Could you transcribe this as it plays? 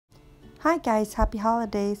Hi guys, happy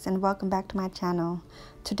holidays and welcome back to my channel.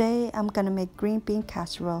 Today I'm gonna make green bean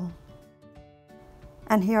casserole.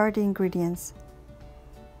 And here are the ingredients: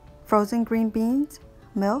 frozen green beans,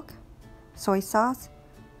 milk, soy sauce,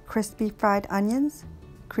 crispy fried onions,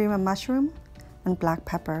 cream of mushroom, and black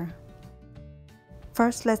pepper.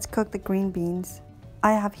 First, let's cook the green beans.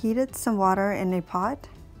 I have heated some water in a pot.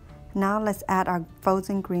 Now let's add our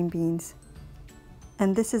frozen green beans.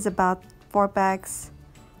 And this is about 4 bags,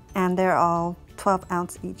 and they're all 12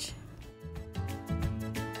 ounce each.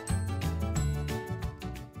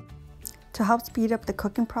 To help speed up the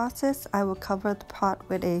cooking process, I will cover the pot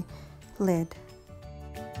with a lid.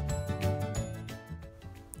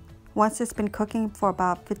 Once it's been cooking for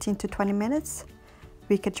about 15 to 20 minutes,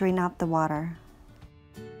 we could drain out the water.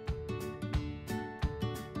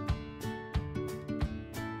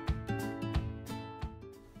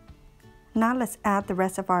 Now let's add the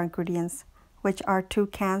rest of our ingredients, which are 2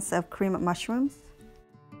 cans of cream of mushrooms,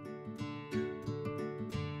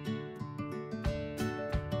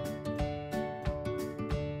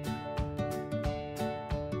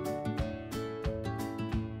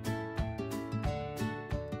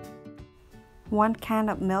 one can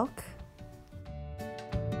of milk,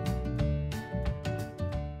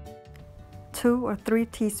 2 or 3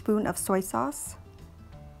 teaspoons of soy sauce,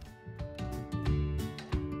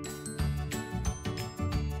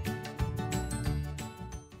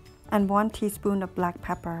 and 1 teaspoon of black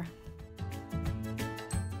pepper.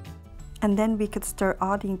 And then we could stir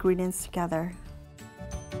all the ingredients together.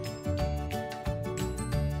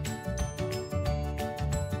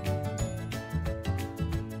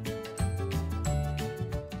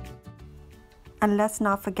 And let's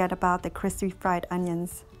not forget about the crispy fried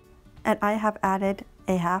onions. And I have added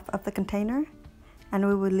a half of the container, and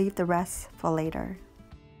we will leave the rest for later.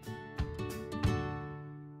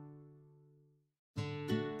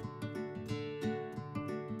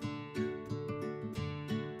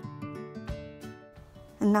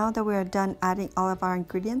 And now that we are done adding all of our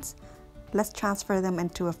ingredients, let's transfer them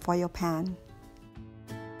into a foil pan.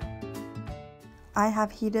 I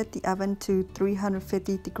have heated the oven to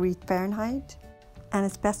 350 degrees Fahrenheit, and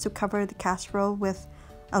it's best to cover the casserole with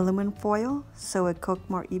aluminum foil so it cooks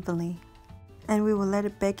more evenly. And we will let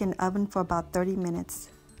it bake in the oven for about 30 minutes.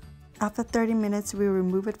 After 30 minutes, we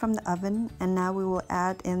remove it from the oven, and now we will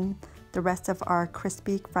add in the rest of our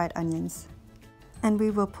crispy fried onions. And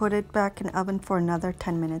we will put it back in the oven for another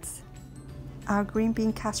 10 minutes. Our green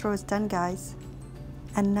bean casserole is done, guys.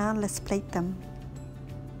 And now let's plate them.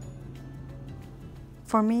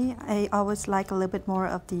 For me, I always like a little bit more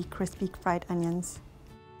of the crispy fried onions.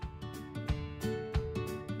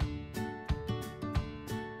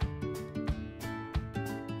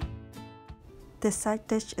 This side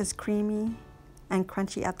dish is creamy and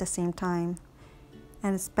crunchy at the same time,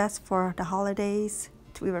 and it's best for the holidays,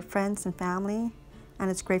 to eat with friends and family, and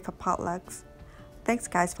it's great for potlucks. Thanks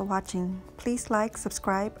guys for watching. Please like,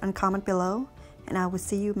 subscribe, and comment below, and I will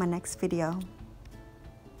see you in my next video.